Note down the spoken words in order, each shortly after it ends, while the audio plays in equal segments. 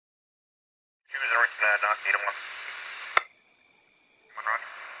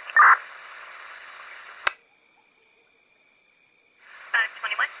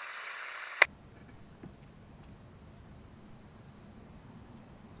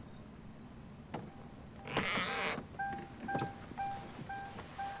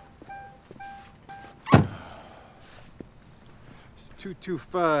It's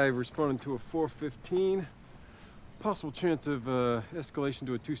 225 responding to a 415. Possible chance of escalation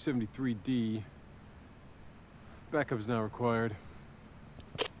to a 273D. Backup is now required.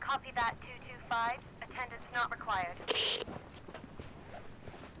 Copy that, 225. Attendance not required.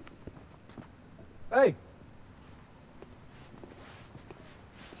 Hey!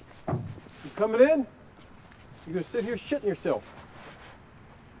 You coming in? You gonna sit here shitting yourself?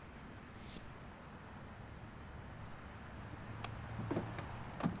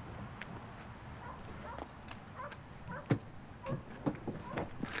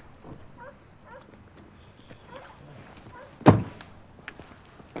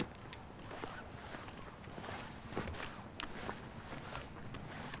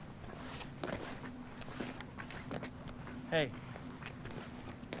 Hey.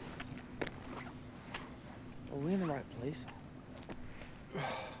 Are we in the right place?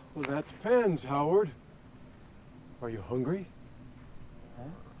 Well, that depends, Howard. Are you hungry? Huh?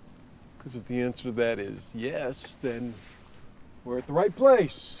 Because if the answer to that is yes, then we're at the right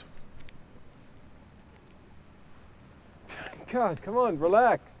place. God, come on,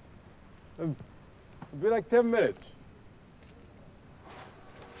 relax. It'll be like 10 minutes.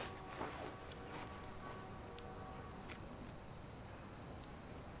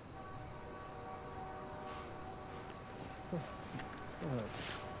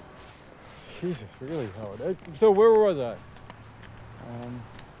 Jesus, really, Howard. So where was I?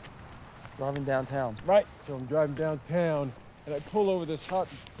 Driving downtown. Right. So I'm driving downtown, and I pull over this hot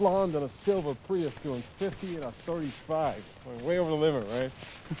blonde on a silver Prius doing 50 and a 35. Like, way over the limit, right?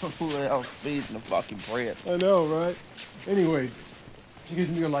 Who the hell's speeding the fucking Prius? I know, right? Anyway, she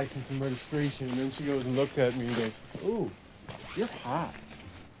gives me her license and registration, and then she goes and looks at me and goes, "Ooh, you're hot."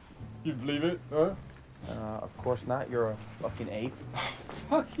 You believe it, huh? Of course not. You're a fucking ape.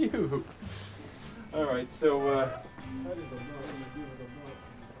 Fuck you. All right, so, how does the do with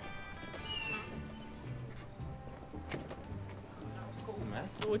Cool, man.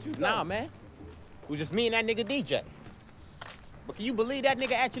 So what you Nah, man. It was just me and that nigga DJ. But can you believe that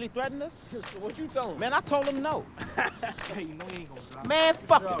nigga actually threatened us? So what you told him? Man, I told him no. Hey, you know he ain't gonna drop. Man,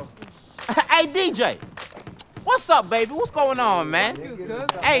 fuck him. Hey, DJ. What's up, baby? What's going on, man?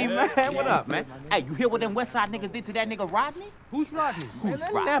 Hey, man, what up, man? Hey, you hear what them West Side niggas did to that nigga Rodney? Who's Rodney? Who's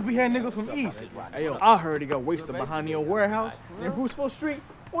Rodney? Nappy-head nigga from East. Hey, yo, I heard he got wasted behind the old warehouse in Roosevelt Street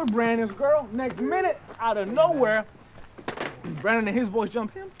with Brandon's girl. Next minute, out of nowhere, Brandon and his boys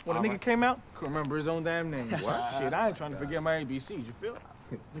jumped him. When the nigga came out, couldn't remember his own damn name. What? Shit, I ain't trying to forget my ABCs, you feel?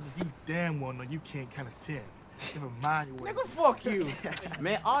 Nigga, you damn well know you can't count to 10. Never mind your way. Nigga, fuck you.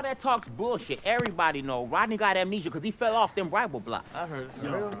 Man, all that talk's bullshit. Everybody know Rodney got amnesia because he fell off them rival blocks. I heard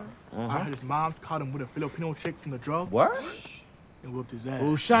it. I heard his mom's caught him with a Filipino chick from the drug. What? And whooped his ass.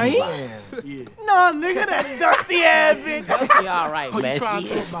 Who, Shine? Yeah. Nah, nigga, that dusty ass bitch. He all right, man. You trying to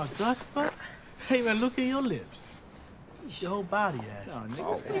talk about dust, fuck? Hey, man, look at your lips. Your whole body ass. Oh,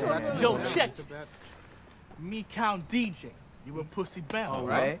 nigga. Yo, check. Me count DJ. You a pussy bound. All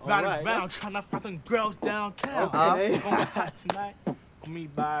right. Riding around trying to find them girls downtown. Okay. Gonna hot tonight. Me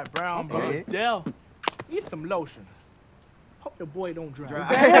by Brown Brother Dell. Need some lotion. Hope the boy don't drive.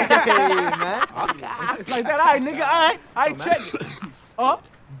 Hey, man. It's like that, all right, nigga, all right, check it. Up,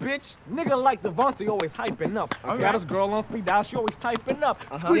 bitch, nigga like Devante always hyping up. Got his girl on speed dial, she always typing up.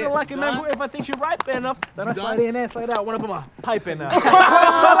 Squeezing like a mango if I think she ripe enough. Then I slide in and slide out, one of them hyping up.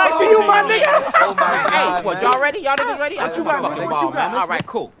 I like to you, my nigga. Oh, my God. Hey, what, y'all ready? Y'all niggas ready? What you got, fucking nigga? What ball, you got? man. All right,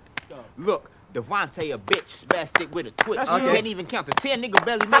 cool. Look. Devante a bitch, spastic with a twitch. Can't even count to 10, nigga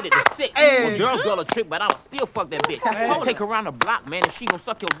barely made it to 6. Well, girls girl a trick, but I'ma still fuck that bitch. I'll take her around the block, man, and she gon'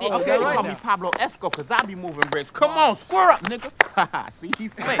 suck your dick. Okay, They right call now. me Pablo Esco, cause I be moving bricks. Come on, square up, nigga. Haha, see, he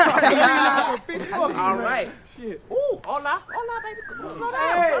fake. All right. Shit. Ooh, hola, baby. Come on, slow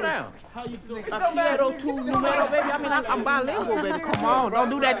down. How you doing? Quiero tu numero, baby. I mean, I'm bilingual, baby. Come on, don't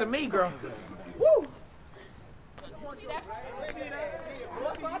do that to me, girl. Woo.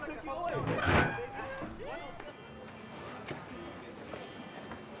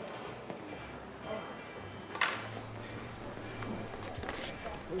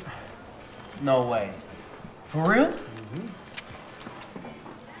 No way. For real? Mm-hmm.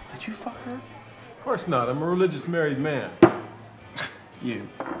 Did you fuck her? Of course not. I'm a religious married man. You.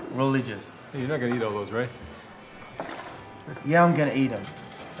 Religious. Hey, you're not gonna eat all those, right? Yeah, I'm gonna eat them.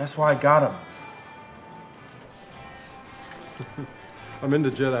 That's why I got them. I'm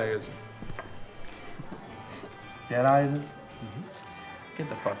into Jediism. Jediism? Get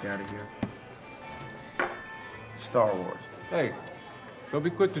the fuck out of here. Star Wars. Hey, don't be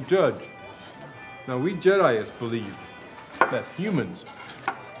quick to judge. Now, we Jediists believe that humans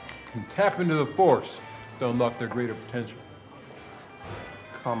can tap into the Force to unlock their greater potential.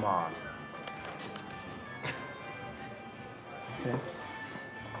 Come on. Okay.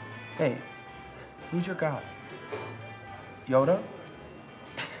 Hey, who's your god? Yoda?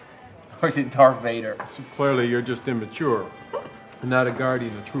 Or is it Darth Vader? So clearly, you're just immature and not a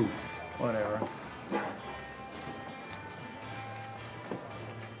guardian of truth. Whatever.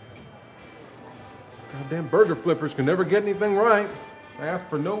 Goddamn burger flippers can never get anything right. I ask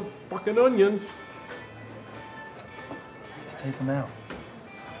for no fucking onions. Just take them out.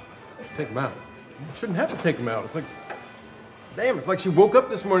 Take them out. You shouldn't have to take them out. It's like, damn, it's like she woke up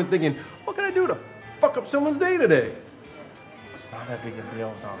this morning thinking, what can I do to fuck up someone's day today? It's not that big a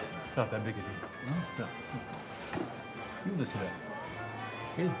deal, Dawson. Not that big a deal. No. You listen to that.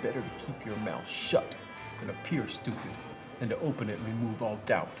 It's better to keep your mouth shut and appear stupid than to open it and remove all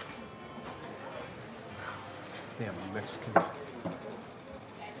doubt. Damn, the Mexicans.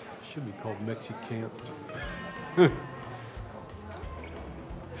 Should be called Mexicans.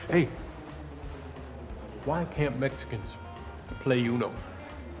 Hey, why can't Mexicans play Uno?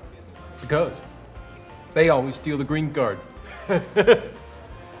 Because they always steal the green card.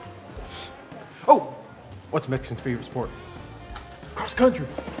 Oh, what's Mexican's favorite sport? Cross country.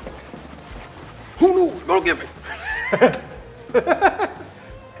 Who knew? Go get me.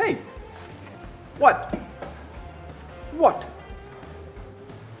 Hey, what? What?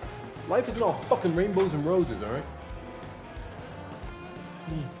 Life isn't all fucking rainbows and roses, all right?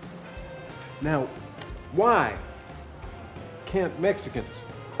 Now, why can't Mexicans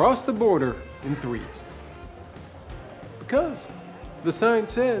cross the border in threes? Because the sign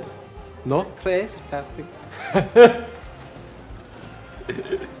says, no trespassing. Will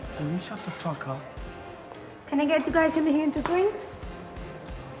you shut the fuck up? Can I get you guys anything to drink?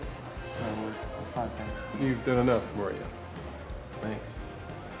 No, I'm fine, thanks. You've done enough, Maria. Thanks.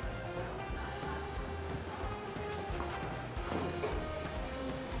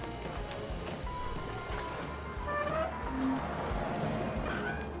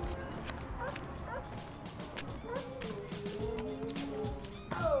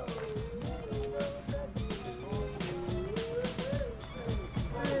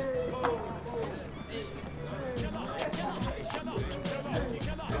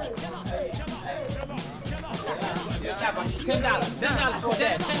 $10 for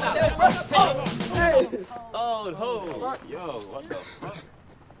that. $10. Oh, ho. Yo, what the fuck?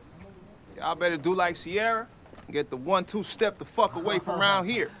 Y'all better do like Sierra and get the 1-2 step the fuck away from around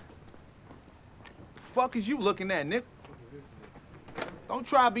here. The fuck is you looking at, Nick? Don't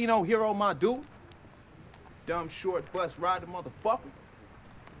try to be no hero, my dude. Dumb short bus rider motherfucker.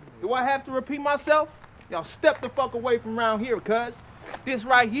 Do I have to repeat myself? Y'all step the fuck away from around here, cuz. This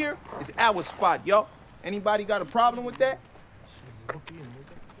right here is our spot, y'all. Anybody got a problem with that?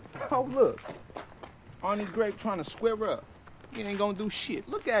 Oh, look. Arnie Grape trying to square up. He ain't gonna do shit.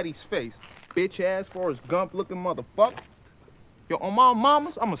 Look at his face. Bitch-ass Forrest Gump looking motherfucker. Yo, on my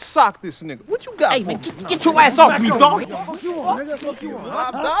mamas, I'ma sock this nigga. What you got? Hey, man, get your ass off me, dog. Fuck you on, nigga. Fuck you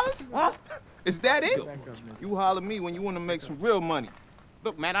on. $5? Huh? Is that it? You holler at me when you wanna make some real money.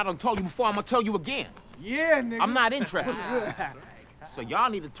 Look, man, I done told you before, I'm gonna tell you again. Yeah, nigga. I'm not interested. So y'all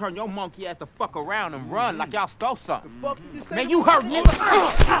need to turn your monkey ass the fuck around and run like y'all stole something. Man, you hurt, nigga.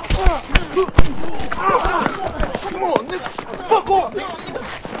 Come on, nigga. Fuck off, nigga.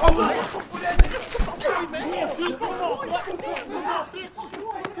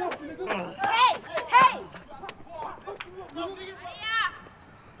 Hey! Hey!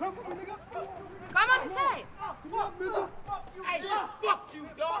 Come on inside. Hey, fuck you,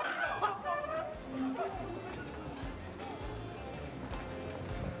 dog.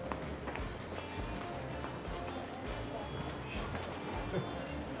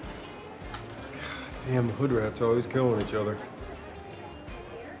 Damn, the hood rats always killing each other.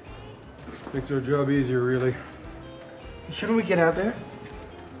 Makes our job easier, really. Shouldn't we get out there?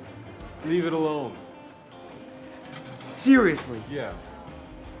 Leave it alone. Seriously? Yeah.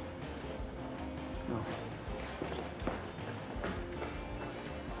 No.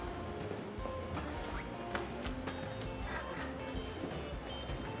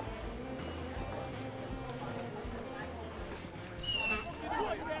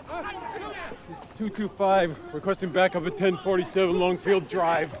 This is 225, requesting backup at 1047 Longfield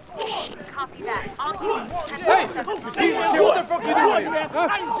Drive. Copy that. All units. Hey! What the fuck are you doing? Huh?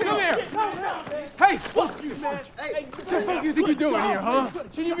 Come here! Hey! man. Hey, What the fuck do you think you're doing here, huh?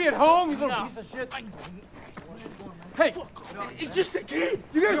 Shouldn't you be at home, you little piece of shit? Hey, it's just a kid.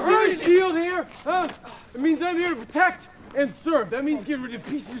 you guys see this shield here? Huh? It means I'm here to protect and serve. That means get rid of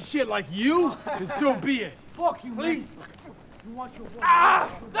pieces of shit like you, and so be it. Fuck you, please. You want your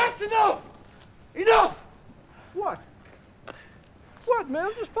That's enough! Enough! What? What, man?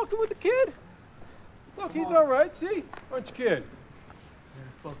 I'm just fucking with the kid. Look, he's all right, see? Aren't you, kid?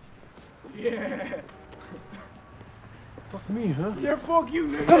 Yeah. Fuck me, huh? Yeah, fuck you,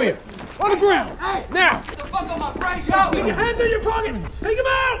 nigga. Come here. On the ground. Hey. Now. Get the fuck on my brain, yo. Get your hands in your pocket. Take him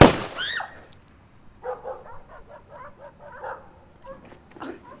out.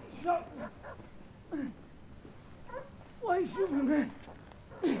 Shut. Why you shooting me, man?